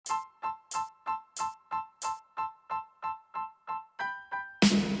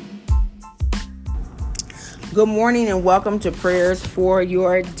Good morning and welcome to Prayers for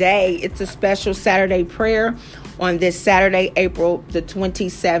Your Day. It's a special Saturday prayer on this Saturday, April the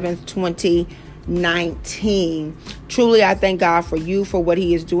 27th, 2019. Truly, I thank God for you, for what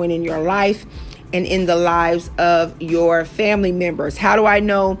He is doing in your life and in the lives of your family members. How do I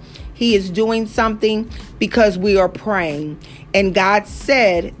know He is doing something? Because we are praying. And God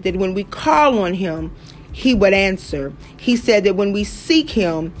said that when we call on Him, He would answer. He said that when we seek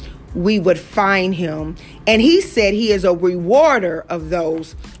Him, we would find Him. And He said He is a rewarder of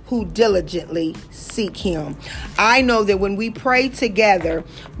those who diligently seek Him. I know that when we pray together,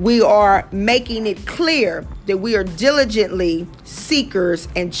 we are making it clear that we are diligently seekers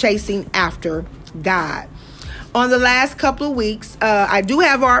and chasing after God. On the last couple of weeks, I do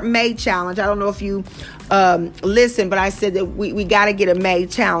have our May challenge. I don't know if you listen, but I said that we got to get a May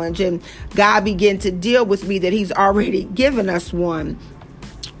challenge. And God began to deal with me that He's already given us one.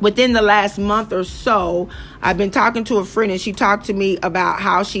 Within the last month or so, I've been talking to a friend, and she talked to me about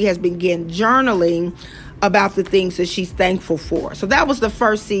how she has begun journaling about the things that she's thankful for. So that was the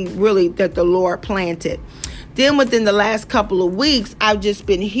first seed really that the Lord planted. Then within the last couple of weeks, I've just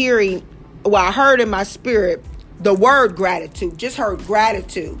been hearing, I heard in my spirit the word gratitude, just heard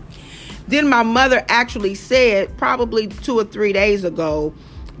gratitude. Then my mother actually said probably 2 or 3 days ago,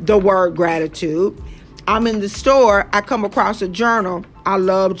 the word gratitude. I'm in the store. I come across a journal. I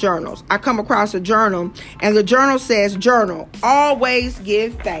love journals. I come across a journal, and the journal says, journal, always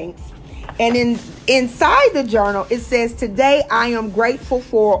give thanks. And inside the journal, it says, today I am grateful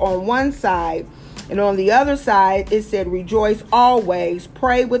for, on one side. And on the other side, it said, rejoice always,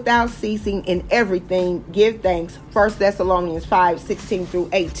 pray without ceasing, in everything give thanks. 1 Thessalonians 5:16 through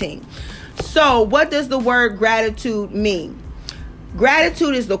 18. So what does the word gratitude mean?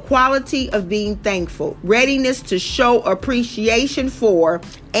 Gratitude is the quality of being thankful, readiness to show appreciation for,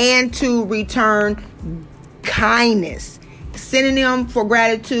 and to return kindness. Synonym for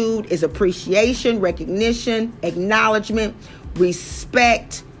gratitude is appreciation, recognition, acknowledgement,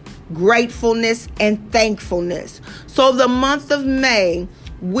 respect, gratefulness, and thankfulness. So the month of May,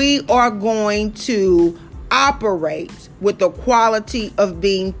 we are going to operate with the quality of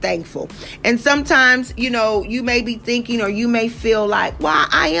being thankful. And sometimes, you may be thinking, or you may feel like, well,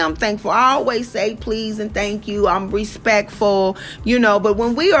 I am thankful. I always say please and thank you. I'm respectful, but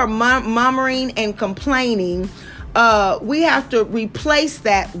when we are murmuring and complaining, we have to replace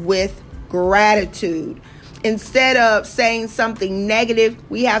that with gratitude. Instead of saying something negative,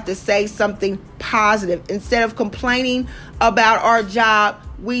 we have to say something positive. Instead of complaining about our job,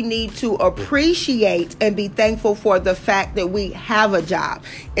 we need to appreciate and be thankful for the fact that we have a job.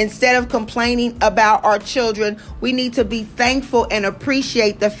 Instead of complaining about our children, we need to be thankful and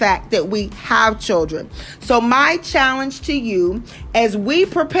appreciate the fact that we have children. So my challenge to you, as we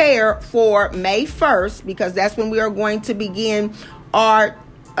prepare for May 1st, because that's when we are going to begin our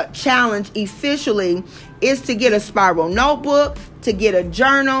challenge officially, is to get a spiral notebook, to get a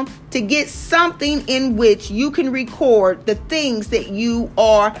journal, to get something in which you can record the things that you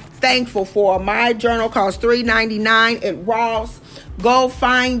are thankful for. My journal costs $3.99 at Ross. Go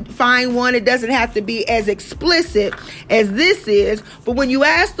find one. It doesn't have to be as explicit as this is, but when you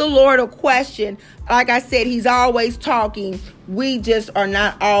ask the Lord a question, like I said, He's always talking. We just are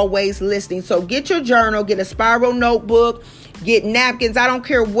not always listening. So get your journal, get a spiral notebook, get napkins. I don't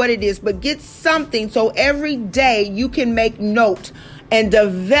care what it is, but get something so every day you can make note and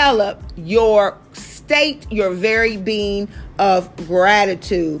develop your state, your very being of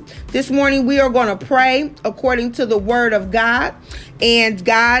gratitude. This morning, we are going to pray according to the word of God. And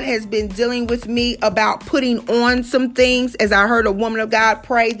God has been dealing with me about putting on some things, as I heard a woman of God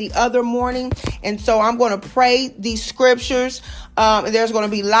pray the other morning. And so I'm going to pray these scriptures. There's going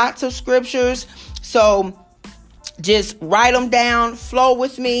to be lots of scriptures. So just write them down, flow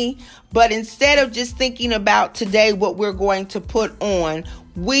with me. But instead of just thinking about today what we're going to put on,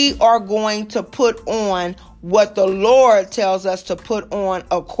 we are going to put on what the Lord tells us to put on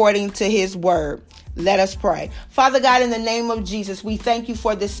according to His word. Let us pray. Father God, in the name of Jesus, we thank you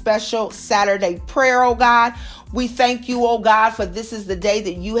for this special Saturday prayer, oh God. We thank you, oh God, for this is the day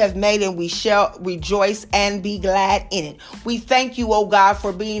that you have made, and we shall rejoice and be glad in it. We thank you, oh God,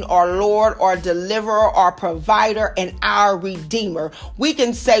 for being our Lord, our deliverer, our provider, and our redeemer. We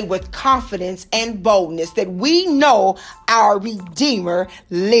can say with confidence and boldness that we know our Redeemer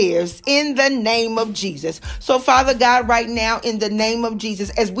lives, in the name of Jesus. So, Father God, right now, in the name of Jesus,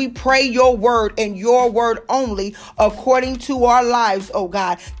 as we pray your word and your word only according to our lives, oh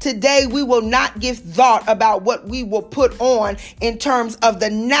God, today we will not give thought about what we will put on in terms of the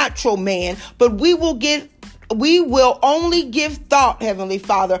natural man, but we will give we will only give thought, Heavenly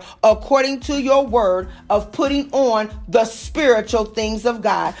Father, according to your word of putting on the spiritual things of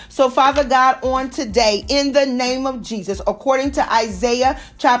God. So, Father God, on today, in the name of Jesus, according to Isaiah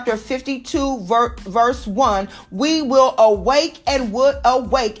chapter 52, verse 1, we will awake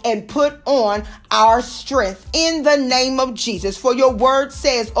and put on our strength in the name of Jesus. For your word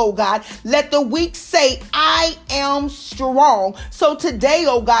says, oh God, let the weak say, I am strong. So today,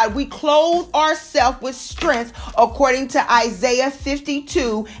 oh God, we clothe ourselves with strength according to Isaiah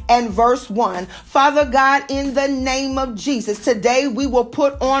 52 and verse 1. Father God, in the name of Jesus, today we will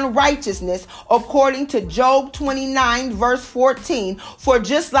put on righteousness according to Job 29 verse 14. For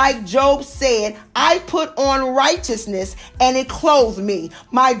just like Job said, I put on righteousness and it clothed me.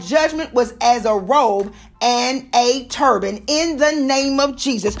 My judgment was as a robe and a turban in the name of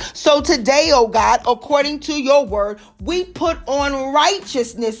Jesus. So today, oh God, according to your word, we put on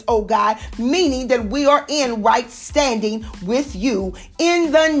righteousness, oh God, meaning that we are in right standing with you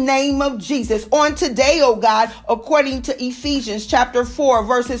in the name of Jesus. On today, oh God, according to Ephesians chapter 4,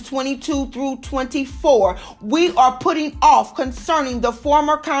 verses 22 through 24, we are putting off concerning the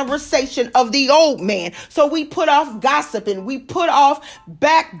former conversation of the old man. So we put off gossiping, we put off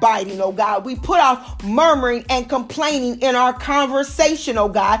backbiting, oh God, we put off murmuring and complaining in our conversation, oh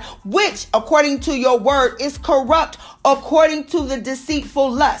God, which according to your word is corrupt according to the deceitful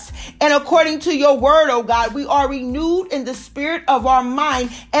lust. And according to your word, oh God, we are renewed in the spirit of our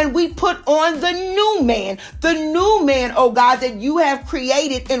mind and we put on the new man, oh God, that you have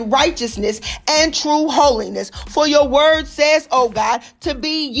created in righteousness and true holiness. For your word says, oh God, to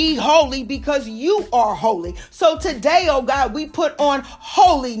be ye holy because you are holy. So today, oh God, we put on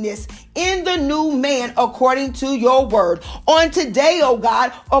holiness in the new man according to your word. On today, oh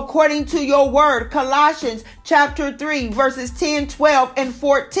God, according to your word, Colossians chapter 3, verses 10, 12, and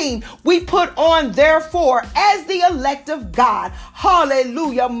 14, we put on, therefore, as the elect of God,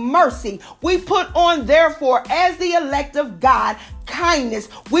 hallelujah, mercy. We put on, therefore, as the elect of God, kindness.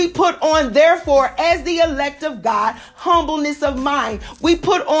 We put on, therefore, as the elect of God, humbleness of mind. We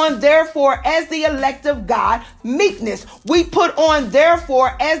put on, therefore, as the elect of God, meekness. We put on,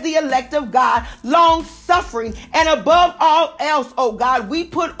 therefore, as the elect of God, long suffering. And above all else, oh God, we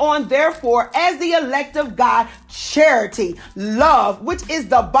put on, therefore, as the elect of God, charity, love, which is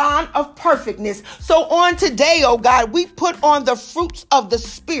the bond of perfectness. So on today, oh God, we put on the fruits of the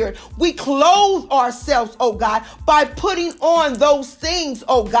Spirit. We clothe ourselves, oh God, by putting on those things,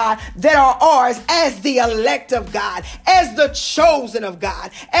 oh God, that are ours as the elect of God, as the chosen of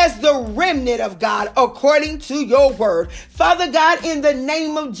God, as the remnant of God, according to your word. Father God, in the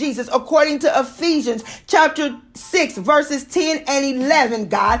name of Jesus, according to Ephesians chapter 6, verses 10 and 11,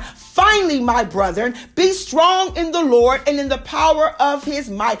 God, finally, my brethren, be strong in the Lord and in the power of his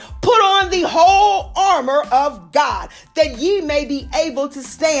might. Put on the whole armor of God, that ye may be able to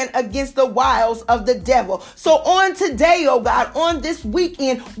stand against the wiles of the devil. So on today, oh God, on this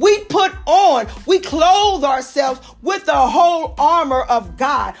weekend, we clothe ourselves with the whole armor of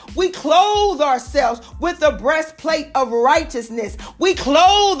God. We clothe ourselves with the breastplate of righteousness. We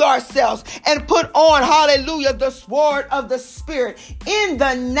clothe ourselves and put on, hallelujah, the sword of the Spirit in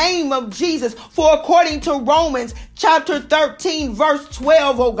the name of Jesus. For according to Romans chapter 13, verse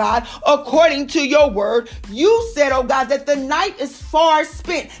 12, oh God, according to your word, you said, oh God, that the night is far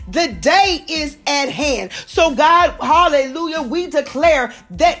spent. The day is at hand. So God, hallelujah, we declare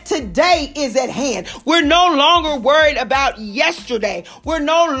that today is at hand. We're no longer worried about yesterday. We're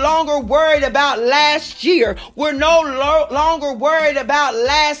no longer worried about last year. We're no longer worried about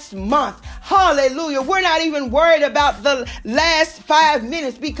last month. Hallelujah. We're not even worried about the last 5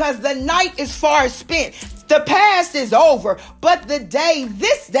 minutes because the night is far spent. The past is over, but this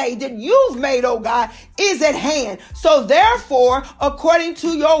day that you've made, oh God, is at hand. So therefore, according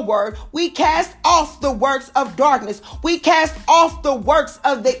to your word, we cast off the works of darkness. We cast off the works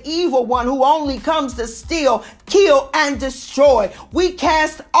of the evil one who only comes to steal, kill, and destroy. We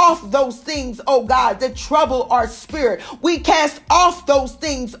cast off those things, oh God, that trouble our spirit. We cast off those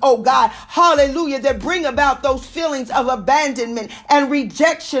things, oh God, hallelujah, that bring about those feelings of abandonment and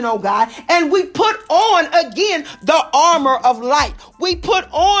rejection, oh God. And we put on again the armor of light. We put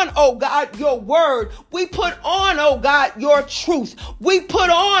on, oh God, your word. We put on, oh God, your truth. We put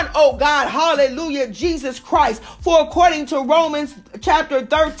on, oh God, hallelujah, Jesus Christ. For according to Romans chapter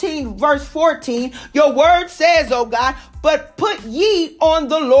 13, verse 14, your word says, oh God, but put ye on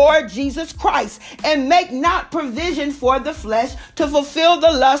the Lord Jesus Christ, and make not provision for the flesh to fulfill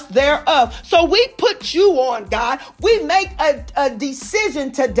the lust thereof. So we put you on, God. We make a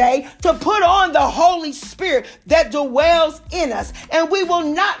decision today to put on the Holy Spirit that dwells in us, and we will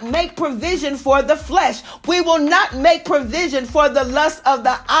not make provision for the flesh. We will not make provision for the lust of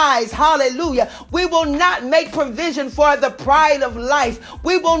the eyes. Hallelujah. We will not make provision for the pride of life.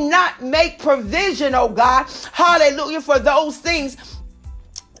 We will not make provision, oh God, hallelujah, for those things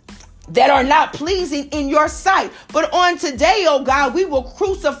that are not pleasing in your sight. But on today, oh God, we will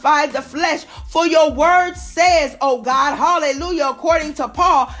crucify the flesh. For your word says, oh God, hallelujah, according to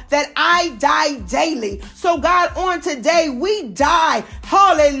Paul, that I die daily. So God, on today, we die,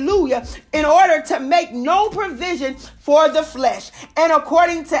 hallelujah, in order to make no provision for the flesh. And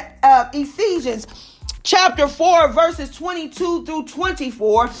according to Ephesians chapter 4, verses 22 through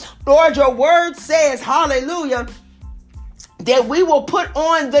 24, Lord, your word says, hallelujah, that we will put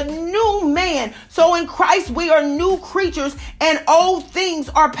on the new man. So in Christ, we are new creatures, and old things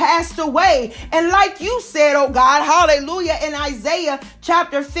are passed away. And like you said, oh God, hallelujah, in Isaiah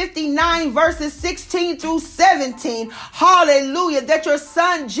chapter 59, verses 16 through 17, hallelujah, that your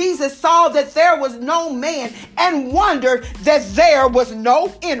son Jesus saw that there was no man and wondered that there was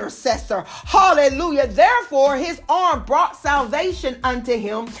no intercessor. Hallelujah. Therefore, his arm brought salvation unto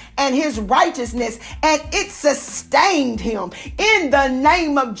him, and his righteousness, and it sustained him. In the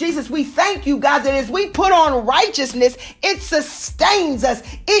name of Jesus, we thank you, God, that as we put on righteousness, it sustains us.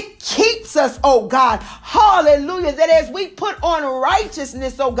 It keeps us, oh God. Hallelujah. That as we put on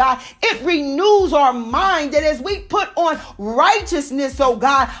righteousness, oh God, it renews our mind. That as we put on righteousness, oh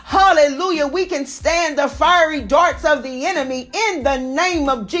God, hallelujah, we can stand the fiery darts of the enemy in the name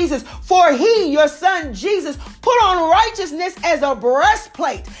of Jesus. For he, your son Jesus, put on righteousness as a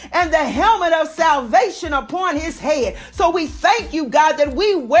breastplate and the helmet of salvation upon his head. So we thank you, God, that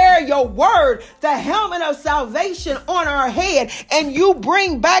we wear your word, the helmet of salvation on our head, and you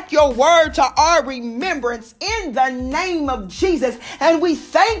bring back your word to our remembrance in the name of Jesus. And we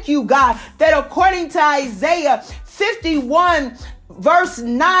thank you, God, that according to Isaiah 51, verse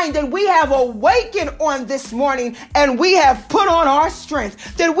 9, that we have awakened on this morning and we have put on our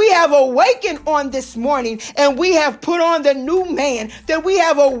strength, that we have awakened on this morning and we have put on the new man, that we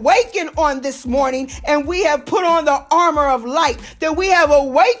have awakened on this morning and we have put on the armor of light, that we have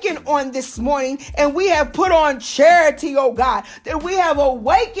awakened on this morning and we have put on charity, oh God, that we have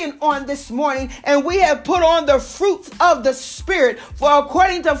awakened on this morning and we have put on the fruits of the Spirit. For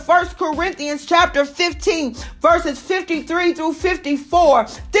according to 1 Corinthians chapter 15, verses 53 through 54,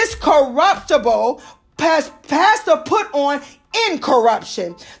 this corruptible has to put on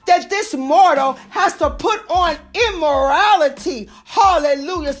incorruption, that this mortal has to put on immorality.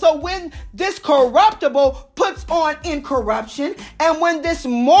 Hallelujah. So when this corruptible puts on incorruption, and when this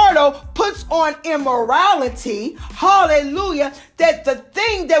mortal puts on immorality, hallelujah, that the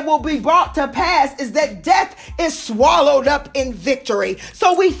thing that will be brought to pass is that death is swallowed up in victory.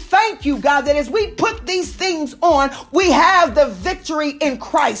 So we thank you, God, that as we put these things on, we have the victory in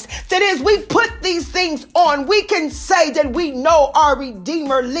Christ. That as we put these things on, we can say that we know our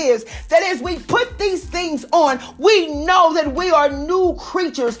Redeemer lives. That as we put these things on, we know that we are new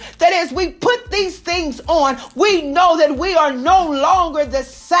creatures. That as we put these things on, we know that we are no longer the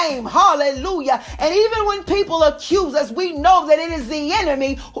same. Hallelujah. And even when people accuse us, we know that it is the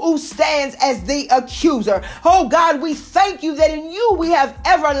enemy who stands as the accuser. Oh God, we thank you that in you we have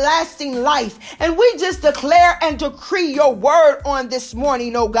everlasting life. And we just declare and decree your word on this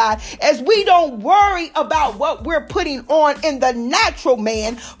morning, oh God, as we don't worry about what we're putting on in the natural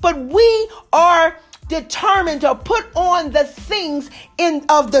man, but we are determined to put on the things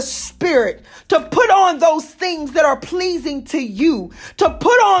of the Spirit, to put on those things that are pleasing to you, to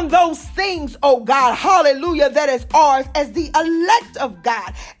put on those things, oh God, hallelujah, that is ours as the elect of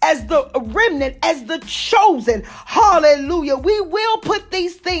God, as the remnant, as the chosen. Hallelujah. We will put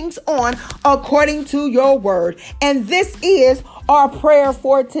these things on according to your word. And this is our prayer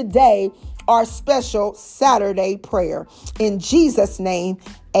for today, our special Saturday prayer. In Jesus' name,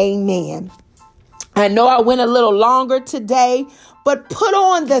 amen. I know I went a little longer today, but put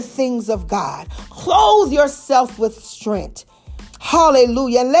on the things of God. Clothe yourself with strength.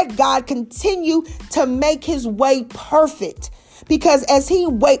 Hallelujah. And let God continue to make his way perfect. Because as he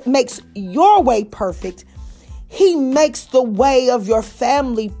makes your way perfect, he makes the way of your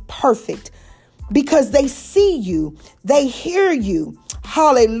family perfect. Because they see you, they hear you.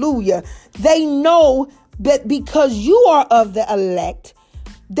 Hallelujah. They know that because you are of the elect,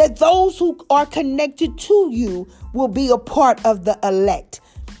 that those who are connected to you will be a part of the elect.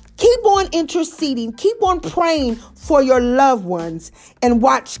 Keep on interceding. Keep on praying for your loved ones and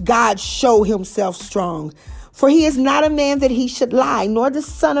watch God show himself strong. For he is not a man that he should lie, nor the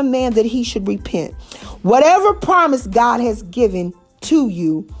son of man that he should repent. Whatever promise God has given to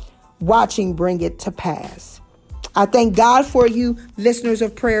you, watch him bring it to pass. I thank God for you, listeners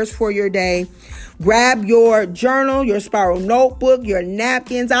of Prayers for Your Day. Grab your journal, your spiral notebook, your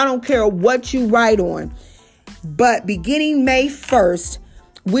napkins. I don't care what you write on. But beginning May 1st,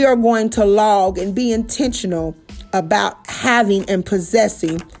 we are going to log and be intentional about having and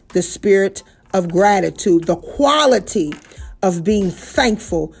possessing the spirit of gratitude, the quality of being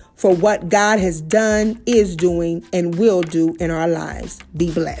thankful for what God has done, is doing, and will do in our lives.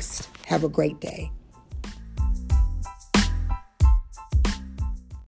 Be blessed. Have a great day.